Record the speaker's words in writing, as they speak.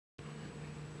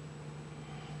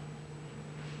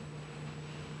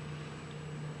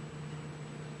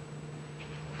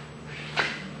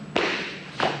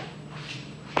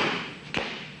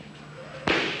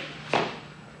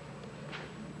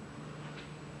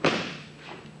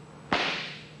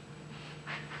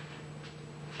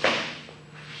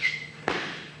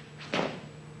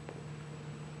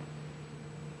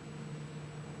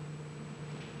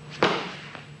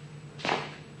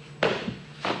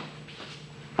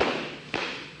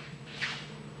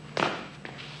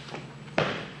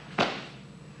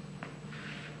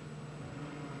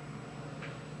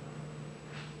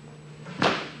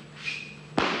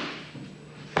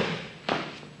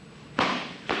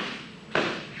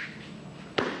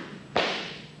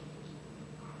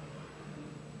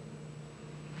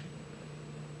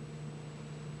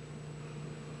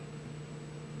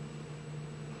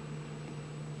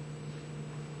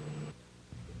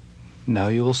Now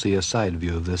you will see a side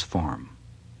view of this form.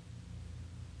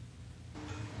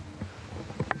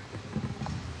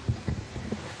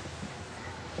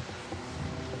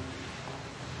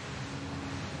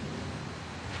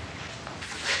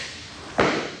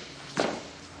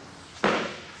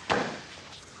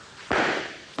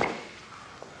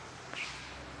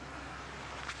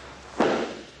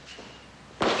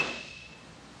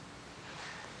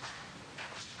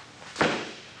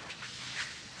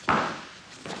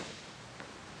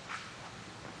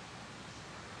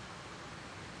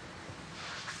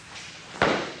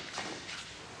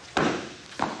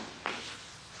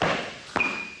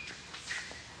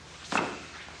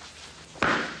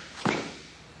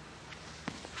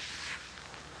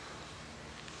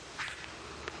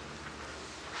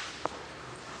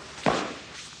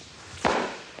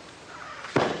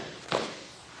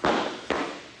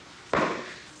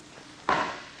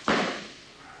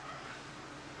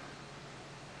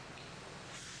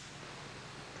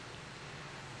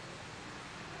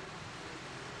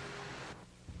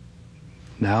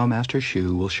 Now Master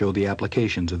Shu will show the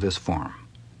applications of this form.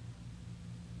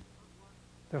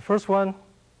 The first one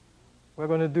we're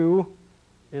going to do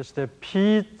is the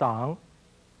P zang.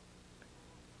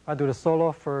 I do the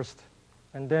solo first,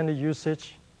 and then the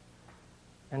usage,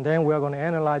 and then we're going to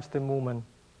analyze the movement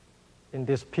in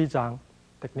this P zang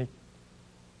technique.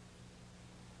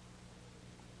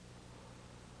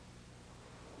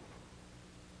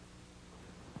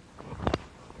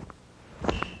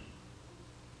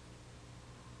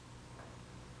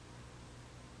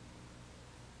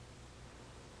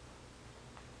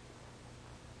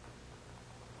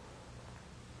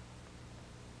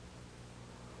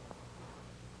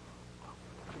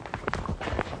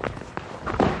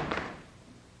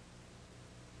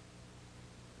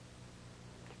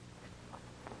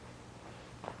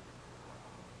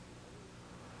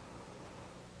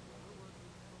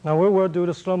 Now we will do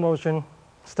the slow motion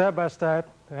step by step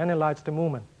to analyze the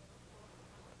movement.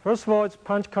 First of all, it's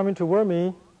punch coming toward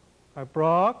me. I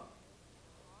block,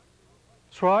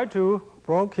 try to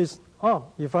block his arm.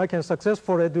 If I can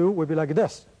successfully do, it will be like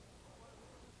this.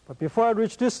 But before I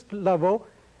reach this level,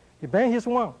 he bent his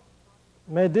arm,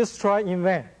 made this try in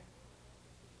vain.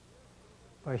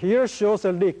 But here shows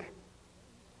a leak.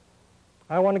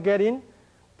 I want to get in,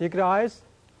 dig the eyes,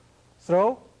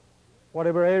 throw,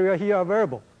 whatever area here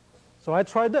available. So I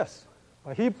tried this,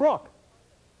 but he broke.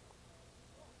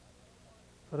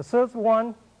 So the third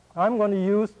one, I'm going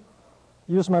to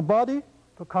use my body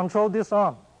to control this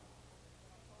arm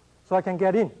so I can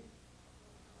get in.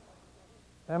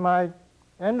 And my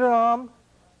underarm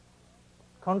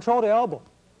control the elbow,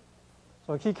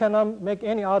 so he cannot make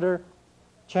any other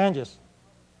changes.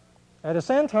 At the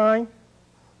same time,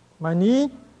 my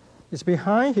knee is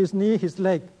behind his knee, his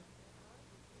leg,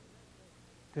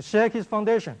 to shake his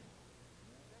foundation.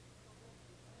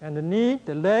 And the knee,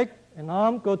 the leg, and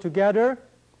arm go together,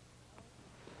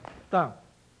 down.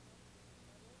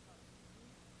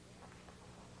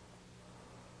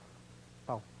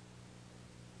 Out.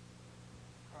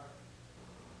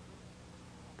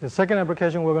 The second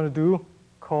application we're going to do,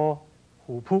 called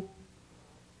Hu Pu.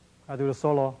 I do the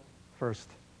solo first.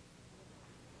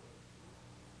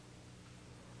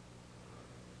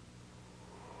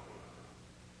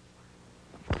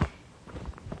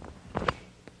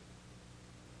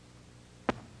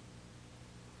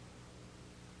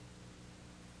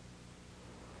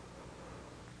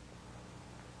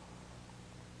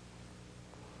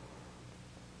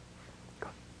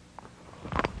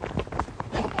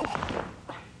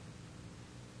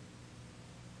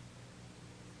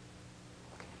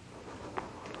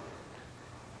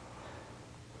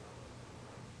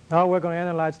 Now we're going to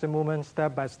analyze the movement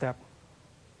step by step.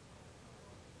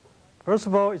 First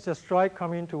of all, it's a strike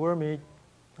coming toward me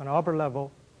on the upper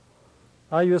level.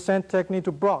 I use same technique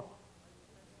to block.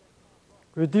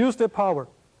 Reduce the power.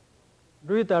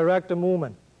 Redirect the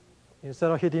movement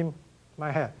instead of hitting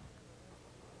my head.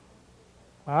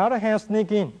 My other hand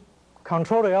sneak in,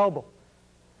 control the elbow,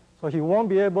 so he won't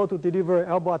be able to deliver an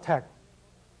elbow attack.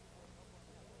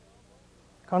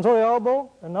 Control the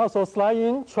elbow and also slide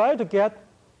in, try to get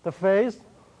the face,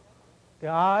 the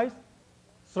eyes,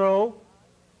 throw,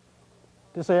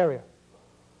 this area.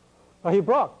 But he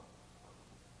blocked.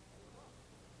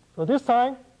 So this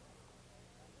time,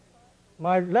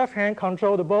 my left hand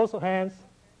control the both hands.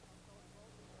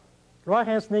 Right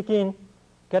hand sneak in,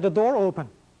 get the door open.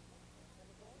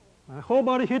 My whole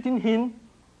body hitting him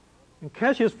and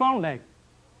catch his front leg.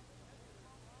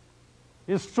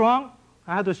 He's strong.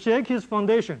 I had to shake his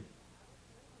foundation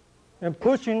and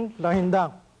push him, let him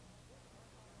down.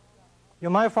 You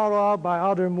might follow up by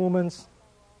other movements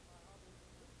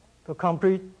to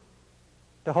complete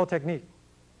the whole technique.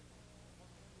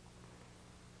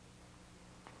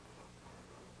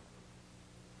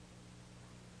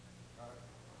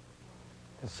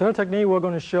 The third technique we're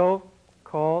going to show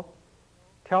called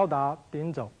跳打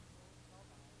顶走,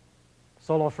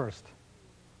 solo first.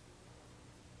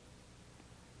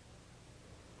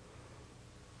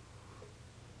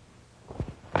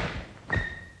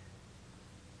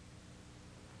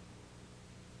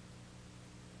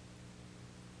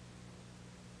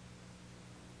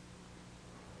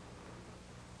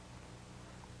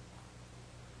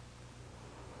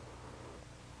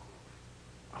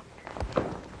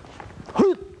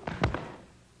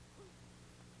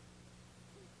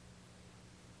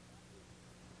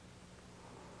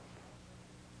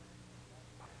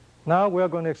 Now we are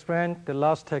going to explain the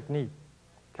last technique,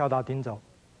 跳打顶走.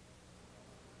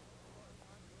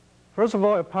 First of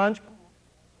all, a punch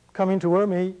coming toward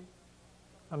me,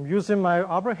 I'm using my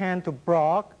upper hand to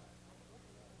block.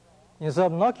 Instead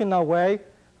of knocking away,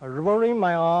 I'm lowering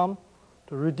my arm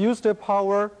to reduce the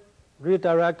power,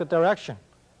 redirect the direction.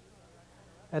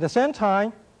 At the same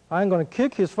time, I'm going to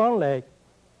kick his front leg,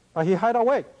 but he hide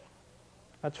away.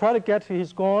 I try to get to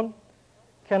his gun,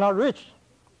 cannot reach,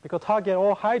 because target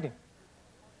all hiding.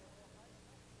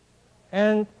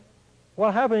 And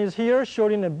what happens is here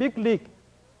showing a big leak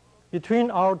between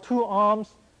our two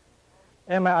arms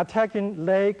and my attacking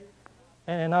leg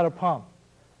and another palm.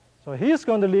 So he's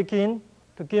going to leak in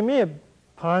to give me a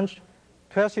punch,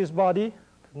 twist his body,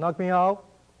 to knock me out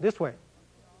this way.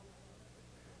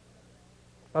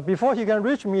 But before he can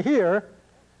reach me here,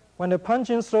 when the punch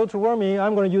is thrown toward me,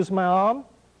 I'm going to use my arm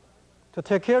to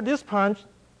take care of this punch.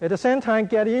 At the same time,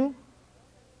 get in,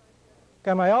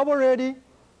 get my elbow ready,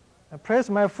 and place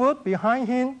my foot behind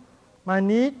him, my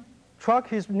knee, truck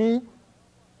his knee,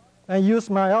 and use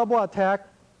my elbow attack,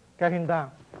 get him down.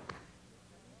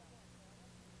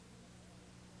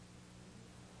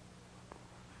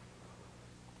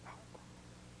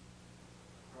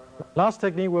 Last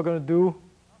technique we're going to do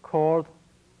called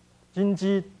金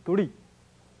鸡独立.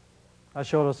 I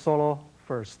show the solo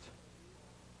first.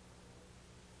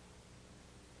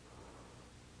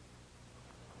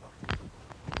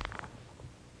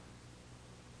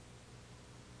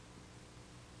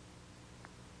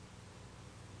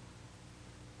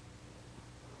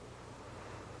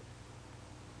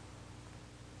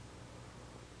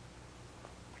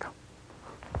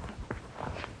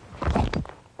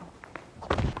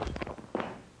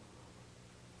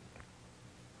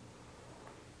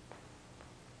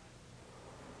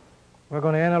 We're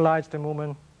going to analyze the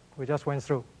movement we just went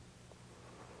through.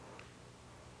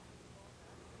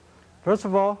 First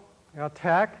of all, I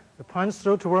attack, the punch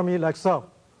through toward me like so.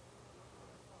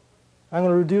 I'm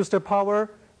going to reduce the power,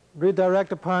 redirect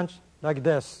the punch like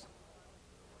this.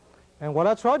 And what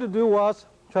I tried to do was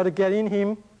try to get in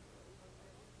him,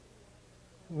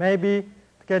 maybe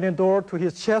get in door to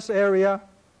his chest area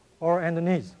or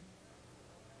underneath.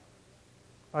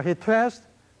 He twists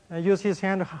and use his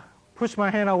hand to push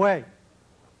my hand away.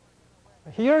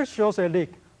 Here shows a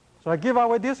leak. So I give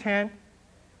away this hand,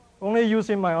 only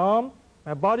using my arm,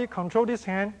 my body control this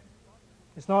hand.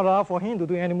 It's not allowed for him to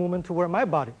do any movement toward my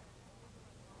body.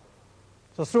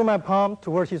 So through my palm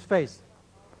toward his face.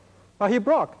 But he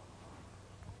blocked.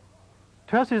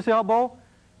 Twist his elbow,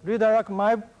 redirect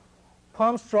my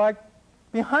palm strike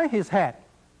behind his head.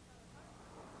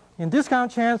 In this kind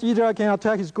of chance, either I can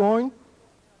attack his groin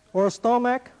or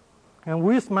stomach, and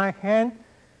with my hand,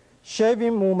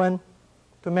 shaving movement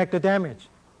to make the damage.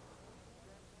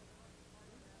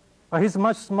 But he's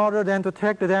much smarter than to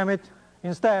take the damage.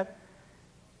 Instead,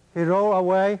 he roll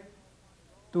away,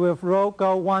 do a roll,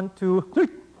 go 1, 2, 3.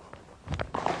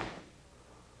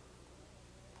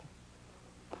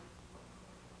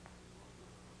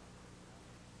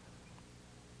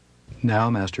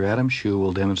 Now, Master Adam Shu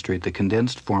will demonstrate the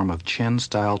condensed form of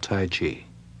Chen-style Tai Chi.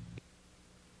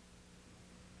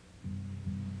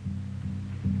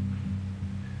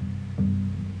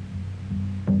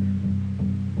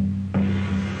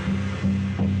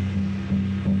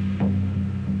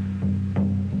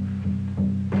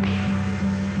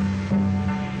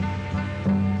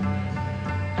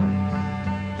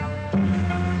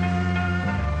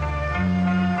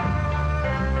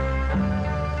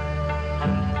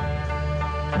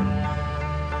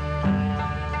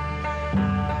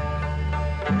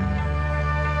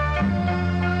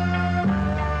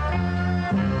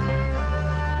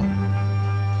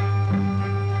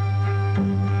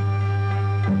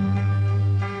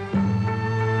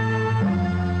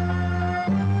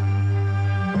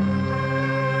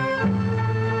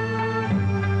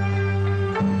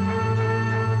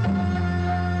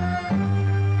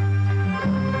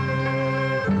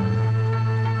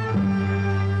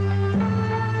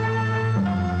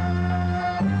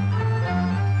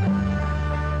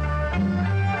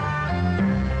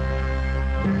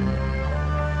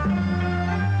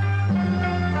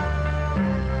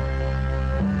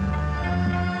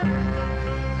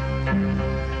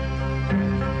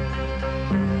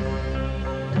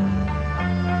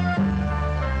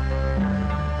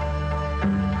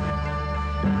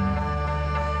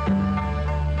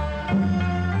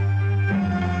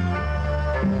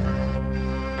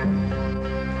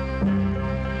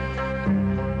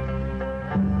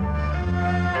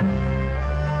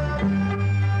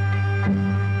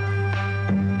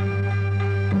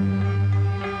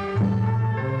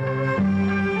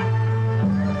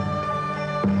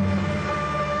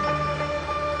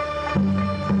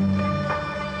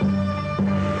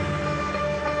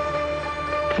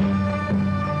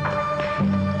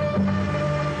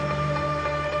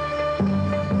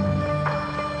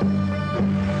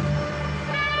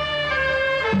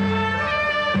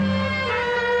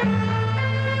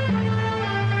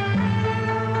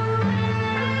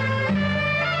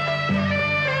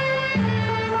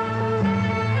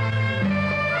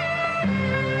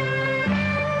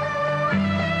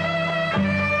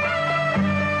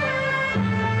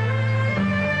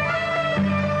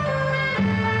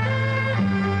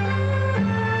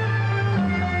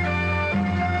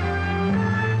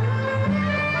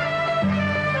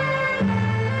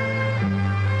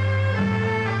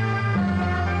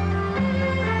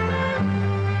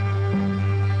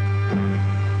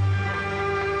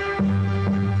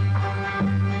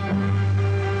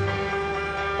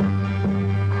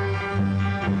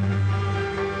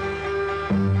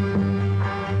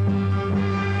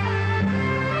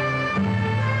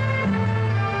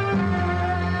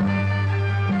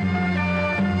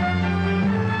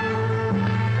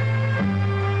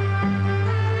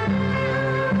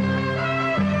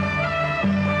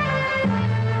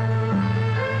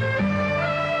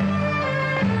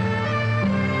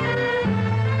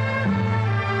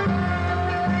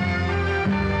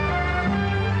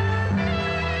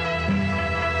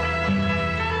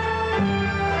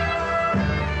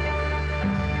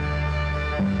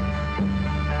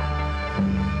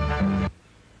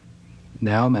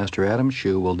 Now, Master Adam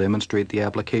Shu will demonstrate the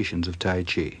applications of Tai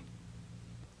Chi.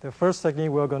 The first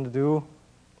technique we're going to do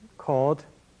called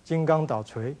金刚倒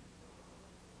锤.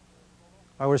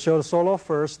 I will show the solo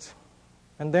first,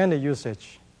 and then the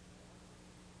usage.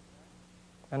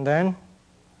 And then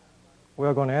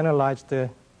we're going to analyze the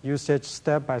usage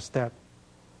step by step,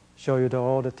 show you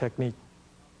all the technique.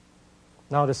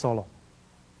 Now the solo.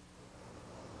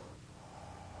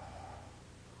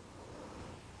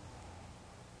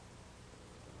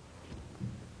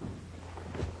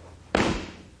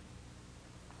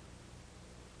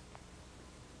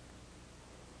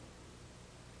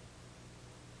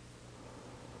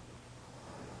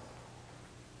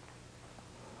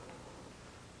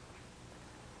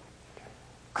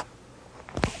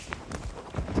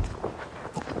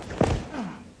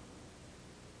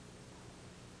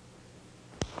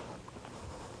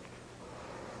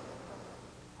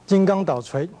 Jinggang Dao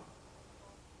Cui.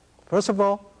 First of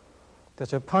all,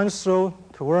 there's a punch through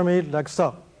toward me, legs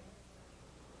up.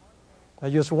 I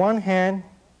use one hand,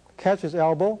 catch his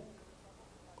elbow.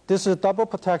 This is double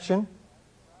protection.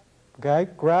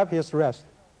 Okay, grab his wrist.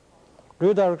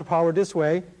 Redirect power this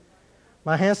way.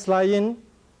 My hand slide in.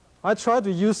 I try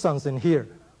to use something here,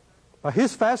 but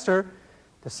he's faster.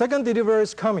 The second delivery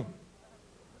is coming.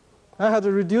 I have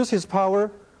to reduce his power,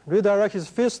 redirect his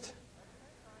fist.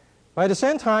 By the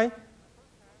same time,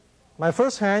 my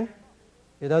first hand,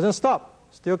 it doesn't stop.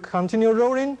 Still continue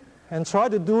rolling and try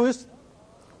to do it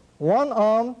one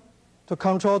arm to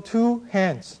control two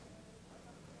hands.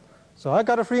 So I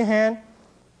got a free hand,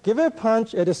 give a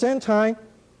punch at the same time,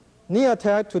 knee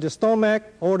attack to the stomach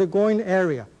or the groin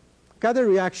area. Got a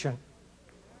reaction.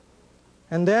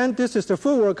 And then this is the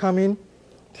footwork coming,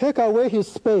 take away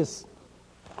his space.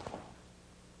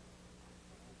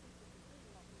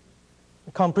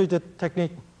 Completed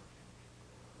technique.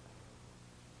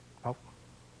 Oh.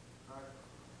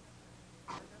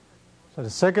 So the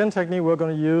second technique we're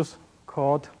going to use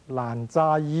called 懒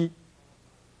扎一.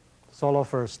 Solo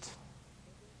first.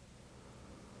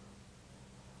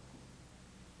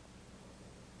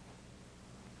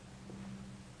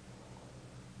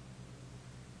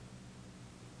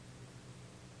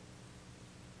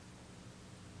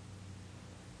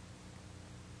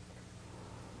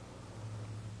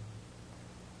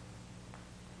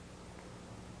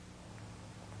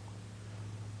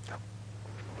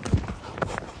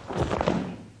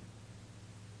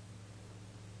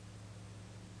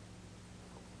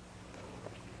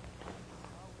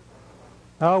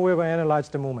 Now we will analyze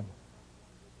the movement.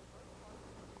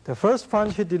 The first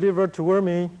punch he delivered toward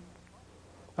me,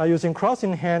 I'm using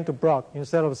crossing hand to block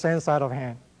instead of same side of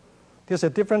hand. This is a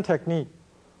different technique.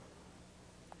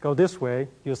 Go this way,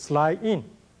 you slide in.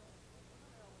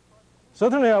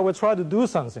 Certainly I will try to do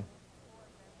something.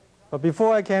 But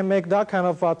before I can make that kind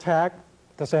of attack,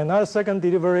 there's another second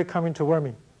delivery coming toward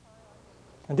me.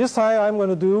 And this time I'm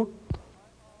going to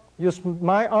use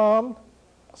my arm,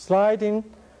 sliding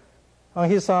on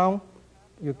his arm.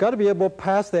 You've got to be able to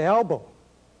pass the elbow,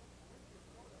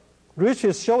 reach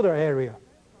his shoulder area.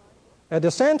 At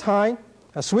the same time,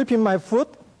 I sweeping my foot,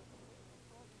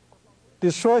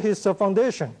 destroy his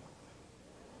foundation.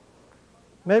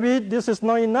 Maybe this is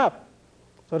not enough.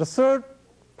 So the third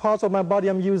part of my body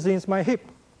I'm using is my hip.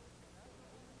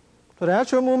 So the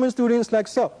actual movement doing is like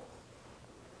so.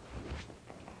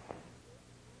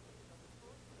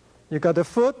 You got the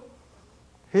foot,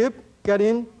 hip, get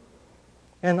in,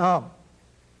 and arm.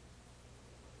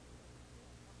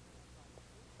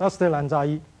 That's the 懒扎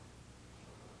一.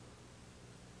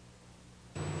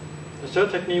 The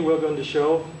third technique we're going to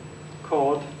show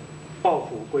called 抱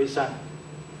虎归山.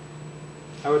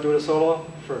 I will do the solo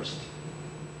first.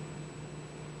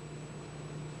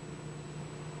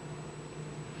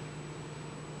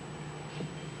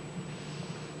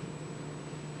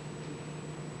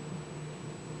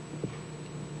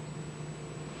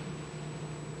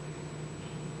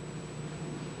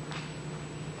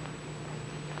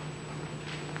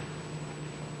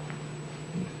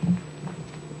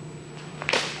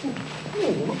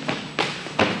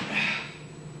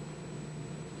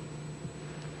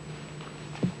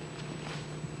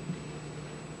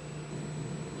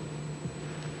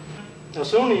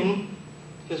 Assuming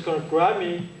he's going to grab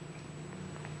me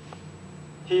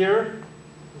here,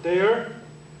 there,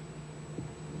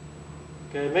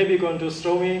 okay, maybe going to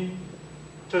throw me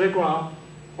to the ground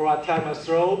or attack my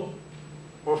throat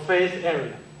or face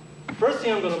area. First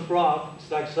thing I'm going to block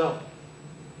is like so.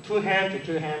 2 hand to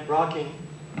 2 hand blocking.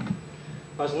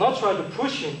 But not try to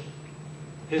push him.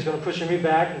 He's going to push me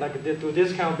back like I did do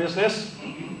this kind of business.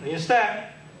 Instead,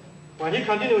 when he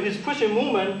continues his pushing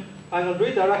movement, I'm going to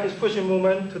redirect his pushing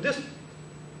movement to this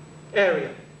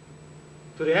area,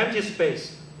 to the empty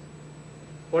space.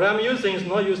 What I'm using is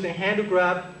not using hand to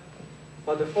grab,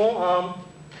 but the forearm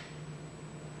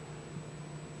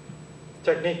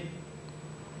technique.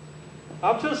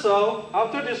 After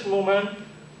this movement,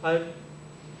 I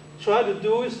try to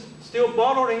do is still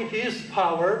borrowing his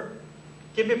power,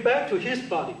 give it back to his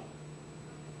body.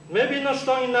 Maybe not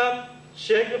strong enough,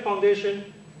 shake the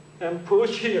foundation and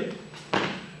push here.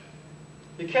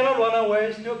 You cannot run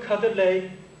away, still cut the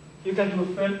leg. You can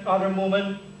do other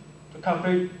movement to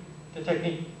complete the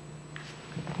technique.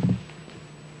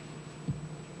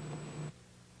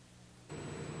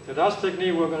 The last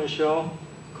technique we're going to show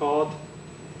called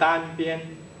单边.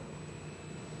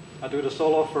 I'll do the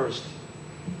solo first.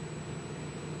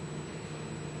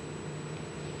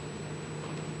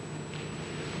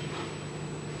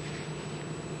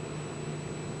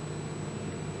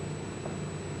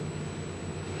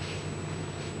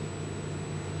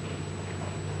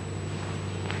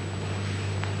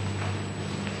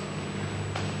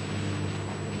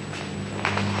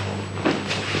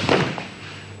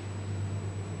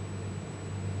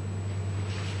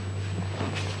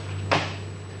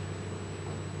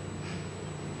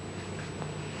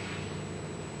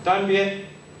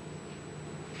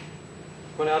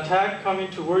 When an attack coming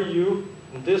toward you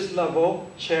in this level,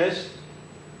 chest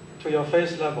to your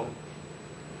face level.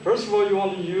 First of all, you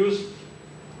want to use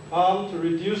arm to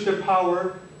reduce the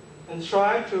power and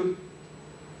try to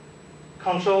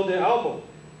control the elbow.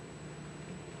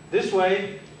 This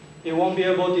way, you won't be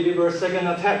able to deliver a second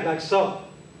attack like so.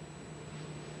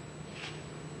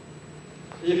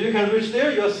 If you can reach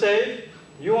there, you're safe.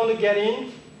 You want to get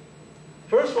in.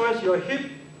 First one is your hip,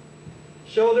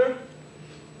 shoulder,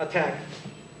 attack.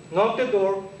 Knock the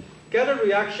door, get a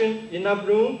reaction, enough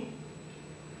room.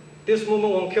 This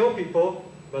movement won't kill people,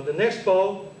 but the next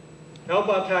ball,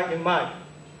 elbow attack in mind.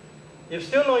 If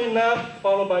still not enough,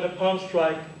 followed by the palm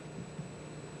strike.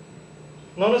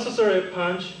 Not necessarily a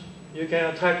punch, you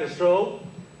can attack the throat,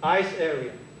 eyes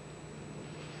area.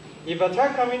 If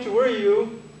attack coming toward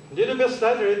you, a little bit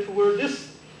slightly toward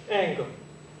this angle.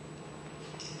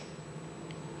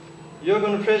 You're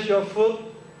going to place your foot,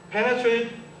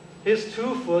 penetrate his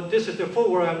 2 foot, this is the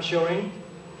footwork I'm showing,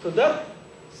 to that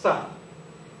side.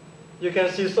 You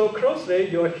can see so closely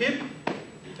your hip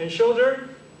and shoulder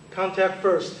contact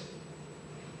first.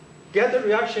 Get the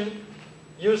reaction,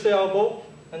 use the elbow,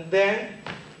 and then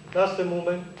that's the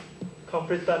movement,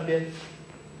 complete 单边.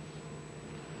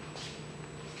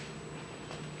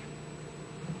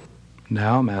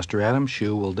 Now Master Adam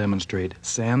Shu will demonstrate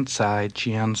San Cai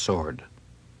Qian sword.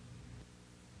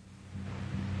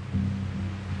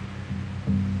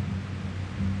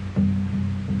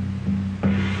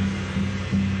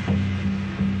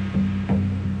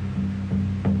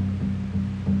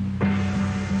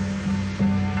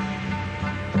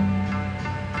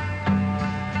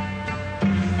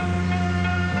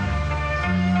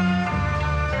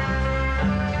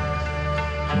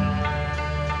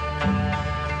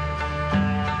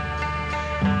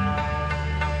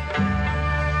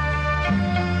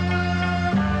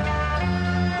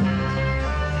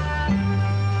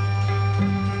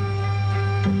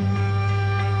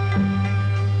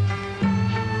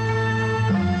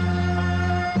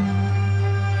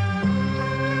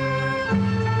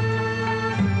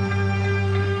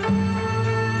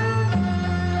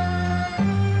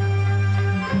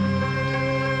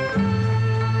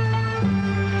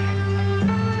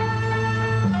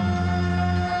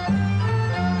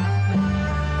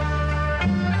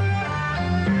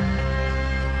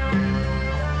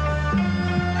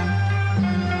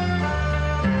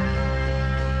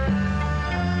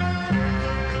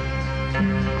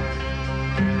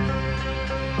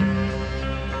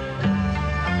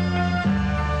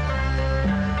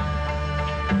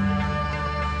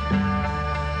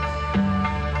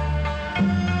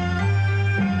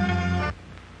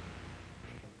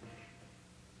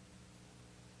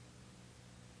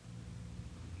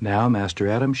 Now Master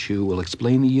Adam Shu will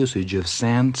explain the usage of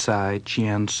San Cai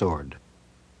Qian sword.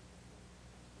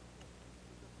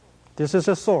 This is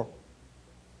a sword,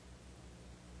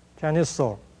 Chinese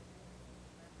sword.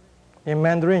 In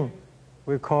Mandarin,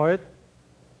 we call it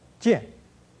jian.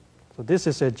 So this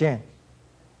is a jian.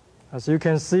 As you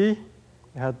can see,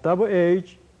 it has double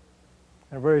edge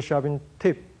and very sharp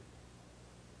tip.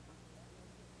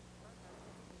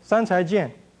 San Cai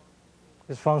Jian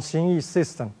is from Xingyi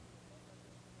system.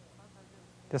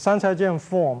 The San Cai Jian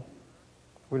form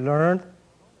we learned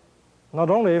not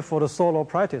only for the solo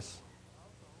practice,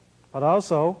 but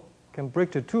also can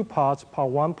break to 2 parts, part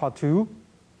 1, part 2,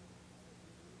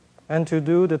 and to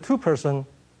do the 2-person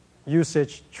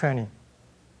usage training.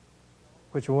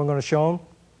 which we're going to show a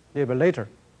little bit later.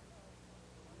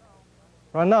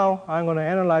 Right now, I'm going to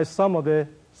analyze some of the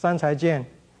Sancai Jian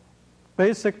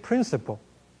basic principle.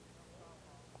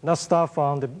 Let's start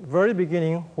from the very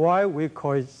beginning, why we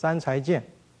call it Sancai Jian.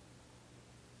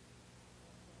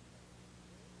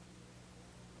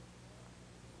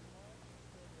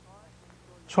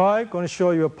 Try going to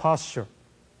show you a posture.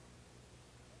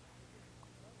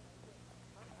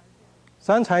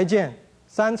 Sancai Jian.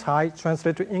 Sancai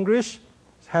translated to English,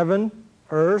 heaven,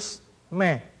 earth,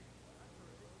 man.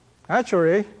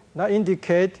 Actually, that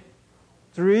indicates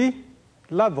 3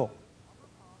 levels: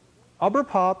 upper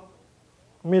part,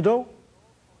 middle,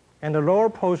 and the lower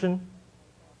portion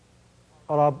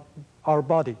of our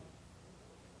body.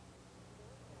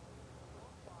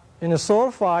 In a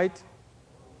sword fight,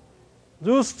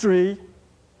 those 3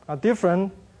 are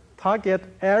different target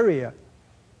area.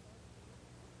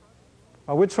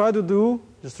 What we try to do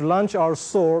is to launch our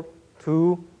sword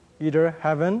to either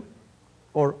heaven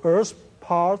or earth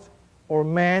part or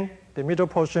man, the middle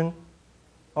portion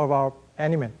of our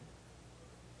enemy.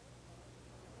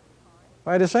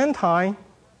 But at the same time,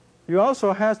 you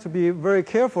also have to be very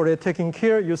carefully taking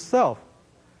care of yourself,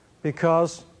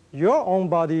 because your own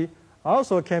body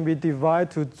also can be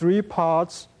divided to 3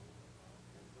 parts,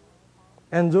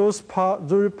 and those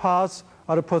 3 parts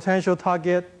are the potential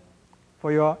target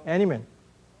for your enemy.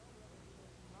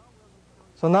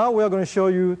 So now we are going to show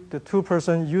you the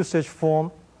 2-person usage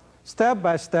form, step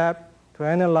by step, to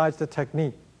analyze the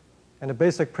technique and the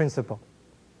basic principle.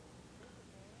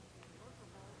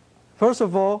 First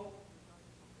of all,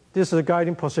 this is a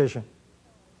guiding position.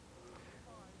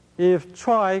 If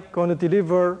try going to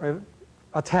deliver an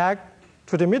attack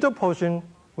to the middle portion,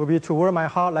 will be toward my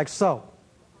heart like so.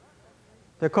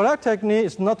 The correct technique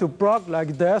is not to block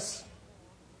like this,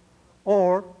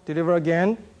 or deliver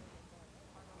again,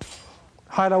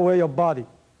 hide away your body.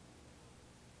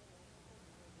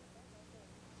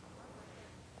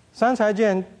 Sancai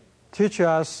Jian teaches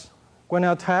us when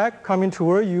an attack coming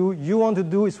toward you, you want to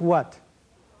do is what?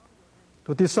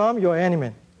 To disarm your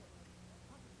enemy.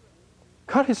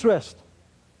 Cut his wrist.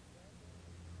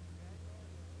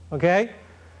 Okay?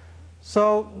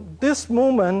 So this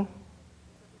movement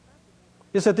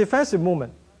is a defensive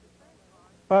movement.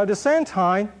 But at the same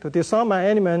time, to disarm my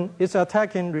enemy is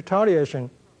attacking retaliation,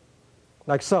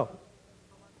 like so.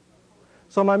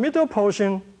 So my middle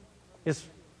portion is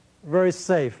very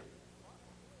safe.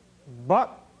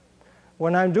 But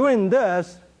when I'm doing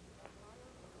this,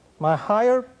 my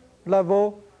higher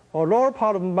level or lower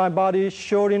part of my body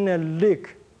showing a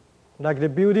leak, like the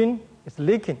building is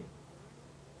leaking.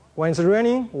 When it's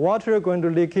raining, water is going to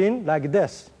leak in like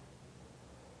this.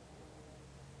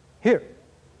 Here.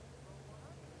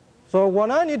 So what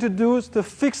I need to do is to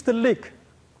fix the leak,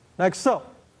 like so.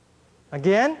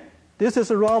 Again, this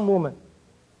is a wrong movement.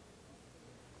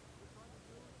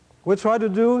 We try to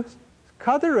do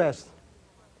cut the rest.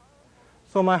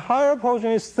 So my higher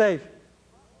portion is safe.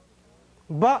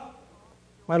 But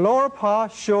my lower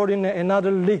part showed in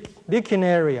another leaking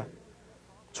area.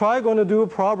 Try going to do,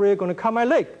 probably going to cut my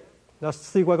leg. Let's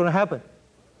see what's going to happen.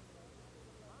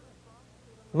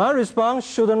 My response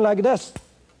shouldn't like this.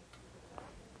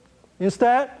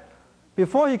 Instead,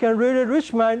 before he can really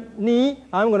reach my knee,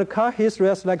 I'm going to cut his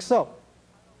wrist like so.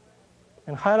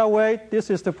 And hide away, this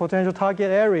is the potential target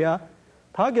area.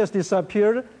 Targets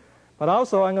disappeared, but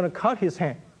also I'm going to cut his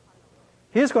hand.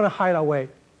 He's going to hide away,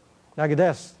 like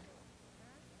this.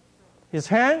 His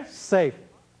hand, safe.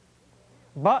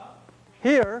 But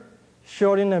here,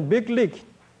 showing a big leak.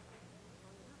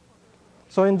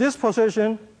 So in this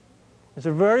position, it's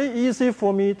very easy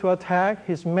for me to attack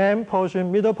his main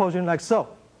portion, middle portion, like so.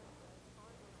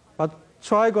 But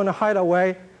try going to hide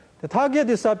away. The target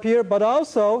disappeared, but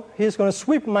also he's going to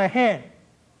sweep my hand.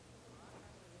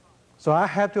 So I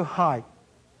have to hide.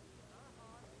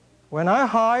 When I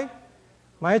hide,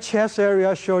 my chest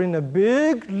area showing a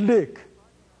big leak.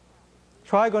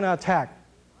 Try going to attack.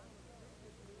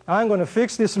 I'm going to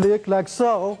fix this leak like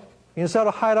so, instead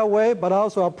of hide away, but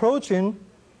also approaching,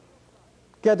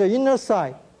 get the inner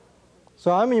side.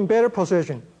 So I'm in better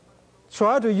position.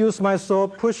 Try to use my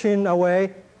sword, pushing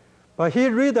away, but he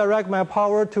redirect my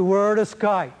power toward the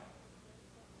sky.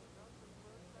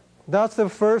 That's the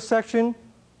first section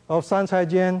of Sancai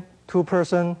Jian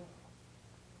 2-person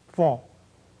form.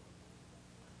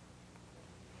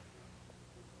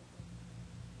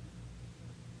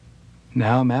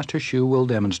 Now Master Shu will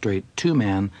demonstrate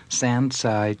 2-man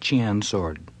Sancai Jian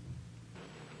sword.